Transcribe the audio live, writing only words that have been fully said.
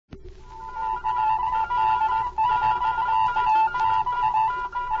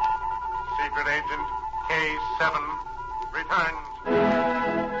K-7 returns.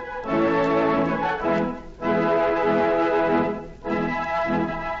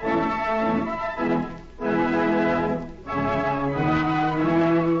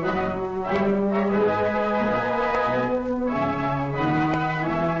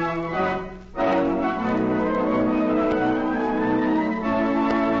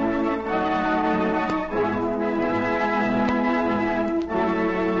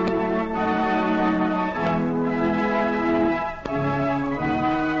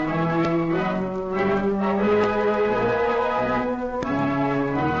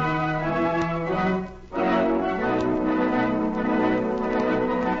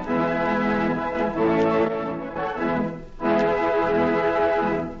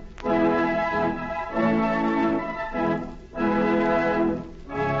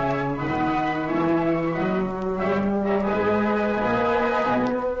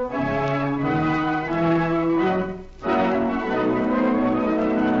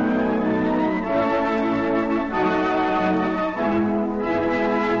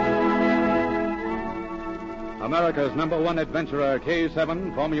 America's #1 adventurer,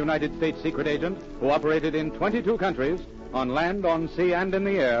 K-7, former United States secret agent who operated in 22 countries, on land, on sea, and in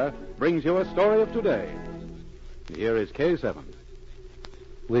the air, brings you a story of today. Here is K-7.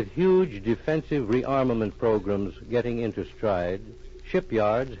 With huge defensive rearmament programs getting into stride,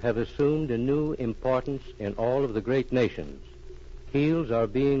 shipyards have assumed a new importance in all of the great nations. Keels are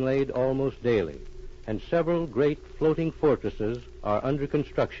being laid almost daily, and several great floating fortresses are under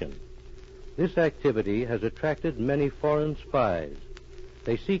construction. This activity has attracted many foreign spies.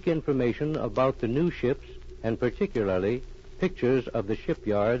 They seek information about the new ships and particularly pictures of the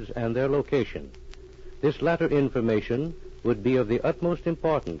shipyards and their location. This latter information would be of the utmost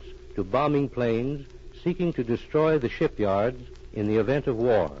importance to bombing planes seeking to destroy the shipyards in the event of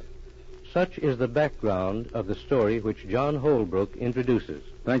war. Such is the background of the story which John Holbrook introduces.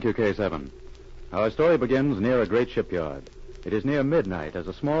 Thank you, K-7. Our story begins near a great shipyard. It is near midnight as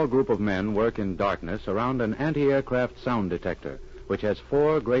a small group of men work in darkness around an anti-aircraft sound detector, which has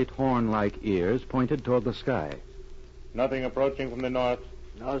 4 great horn-like ears pointed toward the sky. Nothing approaching from the north.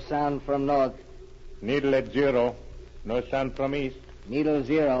 No sound from north. Needle at 0. No sound from east. Needle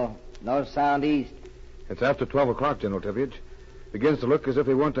 0. No sound east. It's after 12 o'clock, General Tiviage. Begins to look as if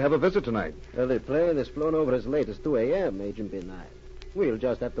we want to have a visit tonight. Well, the plane has flown over as late as 2 a.m., Agent B9. We'll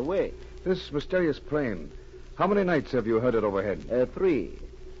just have to wait. This mysterious plane, how many nights have you heard it overhead? 3.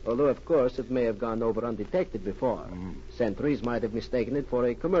 Although, of course, it may have gone over undetected before. Sentries might have mistaken it for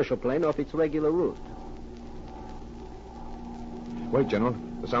a commercial plane off its regular route. Wait, General.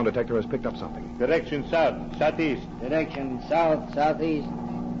 The sound detector has picked up something. Direction south, southeast. Direction south, southeast.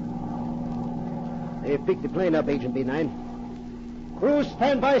 They've picked the plane up, Agent B9. Crew,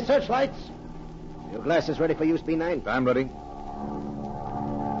 stand by searchlights. Your glasses ready for use, B9? I'm ready.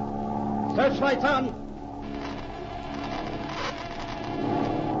 Searchlights on.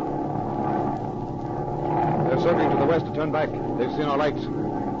 They're circling to the west to turn back. They've seen our lights.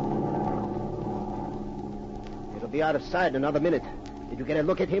 It'll be out of sight in another minute. Did you get a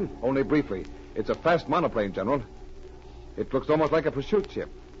look at him? Only briefly. It's a fast monoplane, General. It looks almost like a pursuit ship.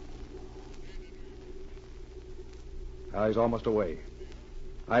 He's almost away.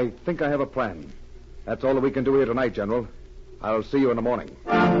 I think I have a plan. That's all that we can do here tonight, General. I'll see you in the morning.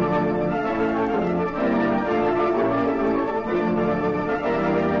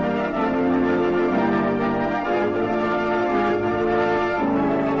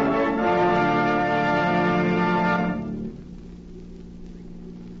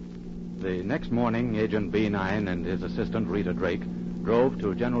 The next morning, Agent B9 and his assistant, Rita Drake, drove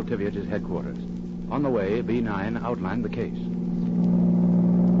to General Tiviage's headquarters. On the way, B9 outlined the case.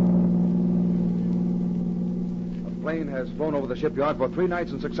 A plane has flown over the shipyard for 3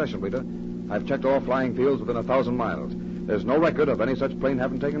 nights in succession, Rita. I've checked all flying fields within 1,000 miles. There's no record of any such plane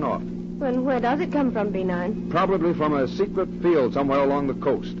having taken off. Well, where does it come from, B9? Probably from a secret field somewhere along the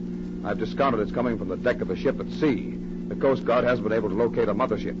coast. I've discounted it's coming from the deck of a ship at sea. The Coast Guard hasn't been able to locate a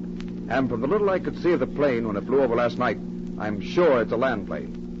mothership. And from the little I could see of the plane when it flew over last night, I'm sure it's a land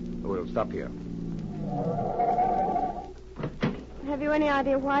plane. We'll stop here. Have you any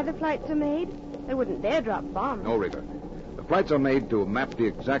idea why the flights are made? They wouldn't dare drop bombs. No, Rita. The flights are made to map the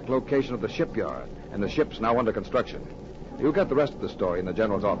exact location of the shipyard, and the ship's now under construction. You'll get the rest of the story in the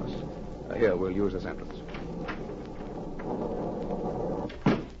General's office. Here, we'll use this entrance.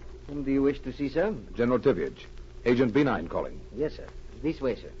 Whom do you wish to see, sir? General Tiviage. Agent B9 calling. Yes, sir. This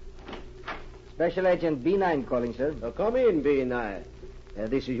way, sir. Special Agent B9 calling, sir. Oh, come in, B9.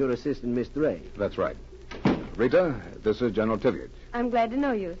 This is your assistant, Miss Drake. That's right. Rita, this is General Tiviage. I'm glad to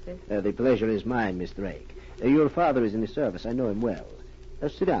know you, sir. The pleasure is mine, Miss Drake. Your father is in the service. I know him well.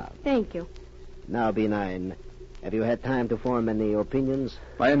 Sit down. Thank you. Now, B9, have you had time to form any opinions?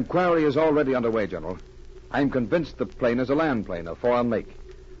 My inquiry is already underway, General. I'm convinced the plane is a land plane of foreign make.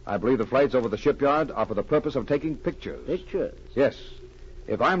 I believe the flights over the shipyard are for the purpose of taking pictures. Pictures? Yes.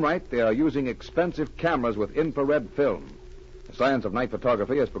 If I'm right, they are using expensive cameras with infrared film. The science of night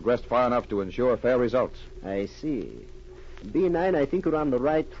photography has progressed far enough to ensure fair results. I see. B9, I think you're on the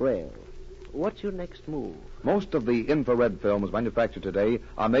right trail. What's your next move? Most of the infrared films manufactured today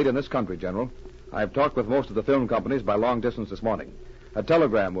are made in this country, General. I've talked with most of the film companies by long distance this morning. A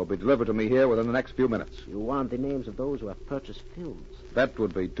telegram will be delivered to me here within the next few minutes. You want the names of those who have purchased films? That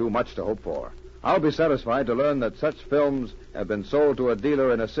would be too much to hope for. I'll be satisfied to learn that such films have been sold to a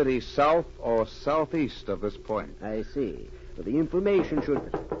dealer in a city south or southeast of this point. I see. But the information should...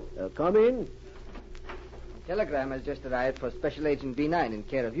 come in. Telegram has just arrived for Special Agent B9 in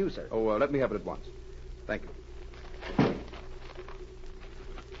care of you, sir. Oh, let me have it at once. Thank you.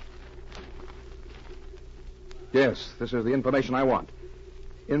 Yes, this is the information I want.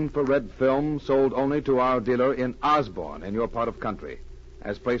 Infrared film sold only to our dealer in Osborne, in your part of country.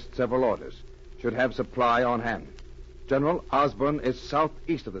 Has placed several orders. Should have supply on hand. General, Osborne is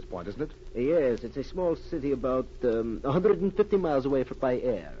southeast of this point, isn't it? Yes, it's a small city about 150 miles away by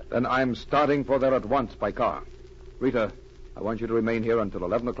air. Then I'm starting for there at once by car. Rita, I want you to remain here until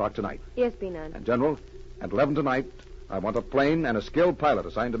 11 o'clock tonight. Yes, B9. And, General, at 11 tonight, I want a plane and a skilled pilot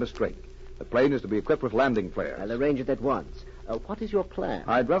assigned to Miss Drake. The plane is to be equipped with landing flares. I'll arrange it at once. What is your plan?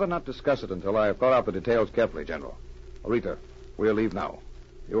 I'd rather not discuss it until I have thought out the details carefully, General. Rita, we'll leave now.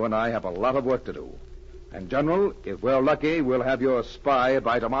 You and I have a lot of work to do. And, General, if we're lucky, we'll have your spy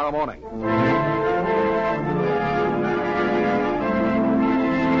by tomorrow morning.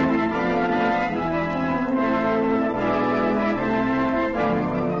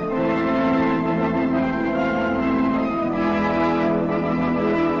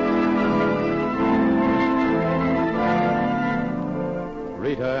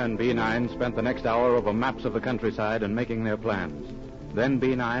 Rita and B9 spent the next hour over maps of the countryside and making their plans. Then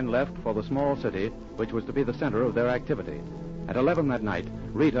B9 left for the small city, which was to be the center of their activity. At 11 that night,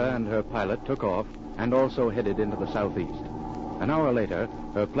 Rita and her pilot took off and also headed into the southeast. An hour later,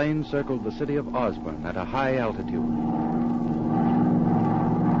 her plane circled the city of Osborne at a high altitude.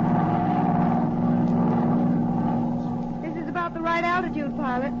 This is about the right altitude,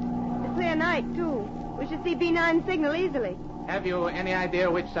 pilot. It's clear night, too. We should see B9 signal easily. Have you any idea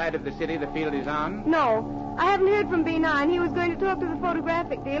which side of the city the field is on? No. I haven't heard from B9. He was going to talk to the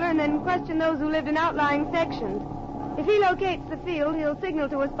photographic dealer and then question those who lived in outlying sections. If he locates the field, he'll signal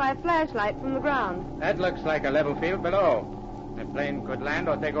to us by flashlight from the ground. That looks like a level field below. The plane could land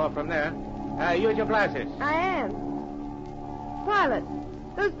or take off from there. Use your glasses. I am. Pilot,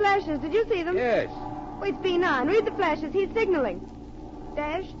 those flashes, did you see them? Yes. Oh, it's B9. Read the flashes. He's signaling.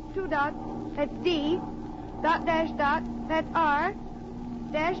 Dash, 2 dots, that's D. Dot, dash, dot, that's R.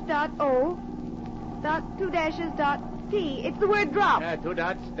 Dash, dot, O. Dot, 2 dashes, dot, T. It's the word drop. 2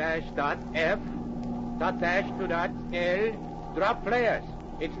 dots, dash, dot, F. Dot, dash, 2 dots, L. Drop flares.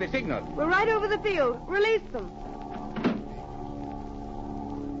 It's the signal. We're right over the field. Release them.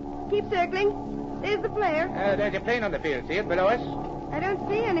 Keep circling. There's the flare. There's a plane on the field. See it below us? I don't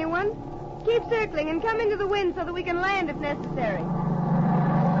see anyone. Keep circling and come into the wind so that we can land if necessary.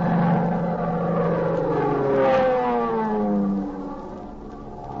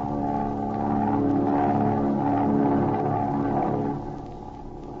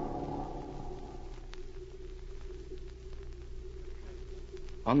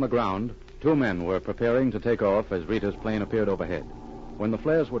 On the ground, 2 men were preparing to take off as Rita's plane appeared overhead. When the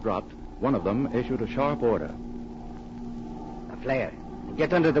flares were dropped, one of them issued a sharp order. A flare.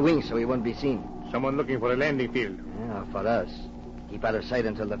 Get under the wing so he won't be seen. Someone looking for a landing field. Yeah, for us. Keep out of sight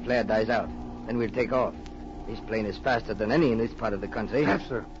until the flare dies out. Then we'll take off. This plane is faster than any in this part of the country. Yes,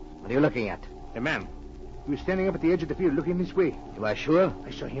 sir. What are you looking at? A man. He was standing up at the edge of the field looking this way. You are sure?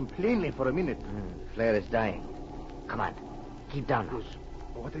 I saw him plainly for a minute. The flare is dying. Come on. Keep down now.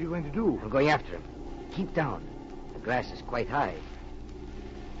 What are you going to do? I'm going after him. Keep down. The grass is quite high.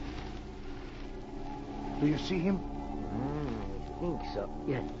 Do you see him? I think so.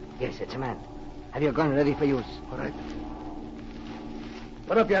 Yes, it's a man. Have your gun ready for use. All right.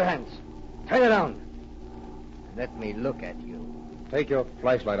 Put up your hands. Turn around. Let me look at you. Take your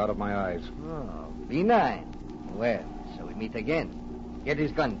flashlight out of my eyes. Oh, B9. Well, so we meet again. Get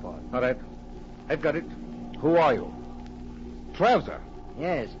his gun, Paul. All right. I've got it. Who are you? Travser.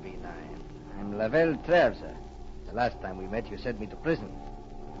 Yes, B9. I'm Lavelle Travser. The last time we met, you sent me to prison.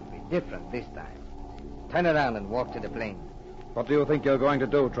 It'll be different this time. Turn around and walk to the plane. What do you think you're going to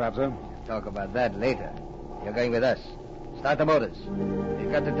do, Travser? Talk about that later. You're going with us. Start the motors.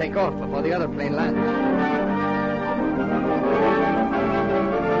 We've got to take off before the other plane lands.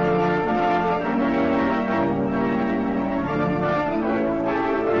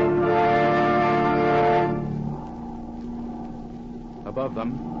 Above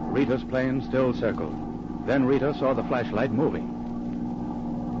them, Rita's plane still circled. Then Rita saw the flashlight moving.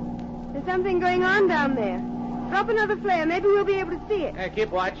 There's something going on down there. Drop another flare. Maybe we'll be able to see it. Keep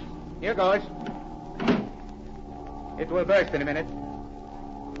watch. Here goes. It will burst in a minute.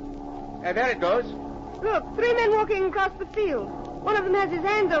 There it goes. Look, 3 men walking across the field. One of them has his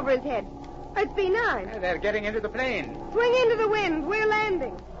hands over his head. It's B9. They're getting into the plane. Swing into the wind. We're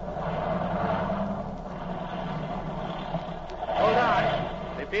landing. Hold on.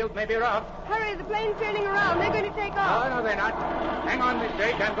 The field may be rough. Hurry, the plane's turning around. They're going to take off. Oh, no, they're not. Hang on, Miss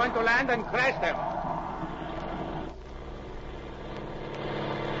Drake. I'm going to land and crash them.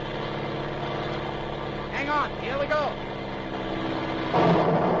 Hang on. Here we go.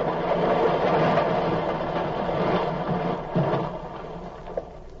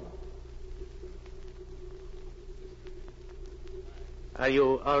 Are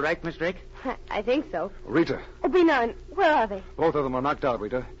you all right, Miss Drake? I think so. Rita, Oh, B9, where are they? both of them are knocked out,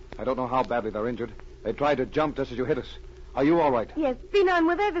 Rita. I don't know how badly they're injured. They tried to jump just as you hit us. Are you all right? Yes, B9,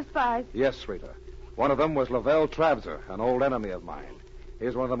 were they the spies? Yes, Rita. One of them was Lavelle Travser, an old enemy of mine. He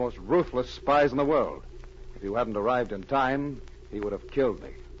is one of the most ruthless spies in the world. If you hadn't arrived in time, he would have killed me.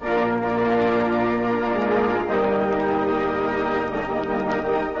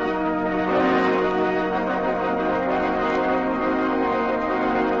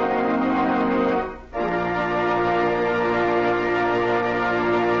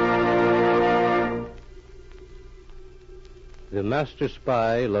 The master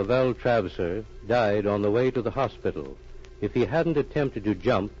spy, Lavelle Travser, died on the way to the hospital. If he hadn't attempted to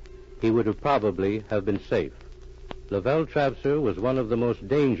jump, he would have probably have been safe. Lavelle Travser was one of the most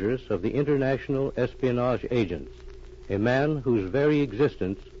dangerous of the international espionage agents, a man whose very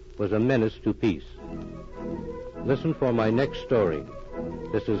existence was a menace to peace. Listen for my next story.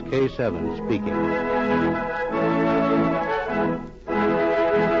 This is K-7 speaking.